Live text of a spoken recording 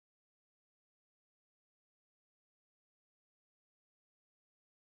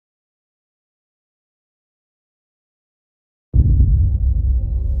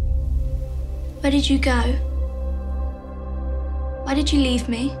Where did you go? Why did you leave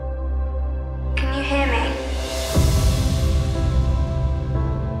me? Can you hear me?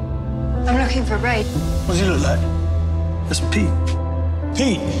 I'm looking for Ray. What does he look like? That's Pete.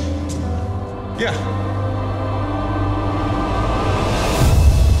 Pete? Yeah.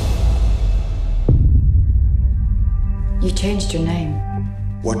 You changed your name.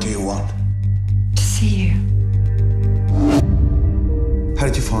 What do you want? To see you. How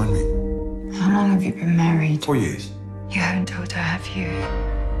did you find me? How long have you been married? 4 years. You haven't told her, have you?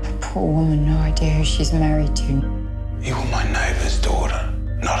 The poor woman, no idea who she's married to. You were my neighbour's daughter,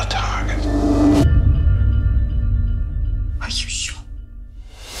 not a target. Are you sure?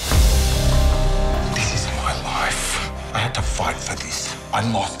 This is my life. I had to fight for this. I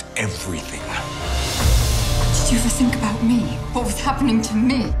lost everything. Did you ever think about me? What was happening to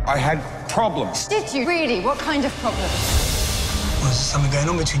me? I had problems. Did you? Really? What kind of problems? Was there something going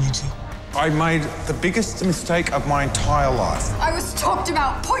on between you two? I made the biggest mistake of my entire life. I was talked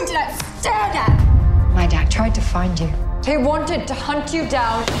about, pointed at, stared at. My dad tried to find you. He wanted to hunt you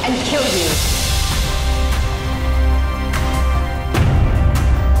down and kill you.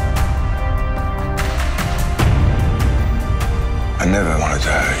 I never wanted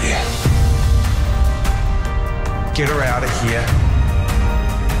to hurt you. Get her out of here.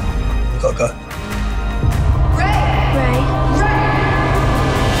 Gotta go.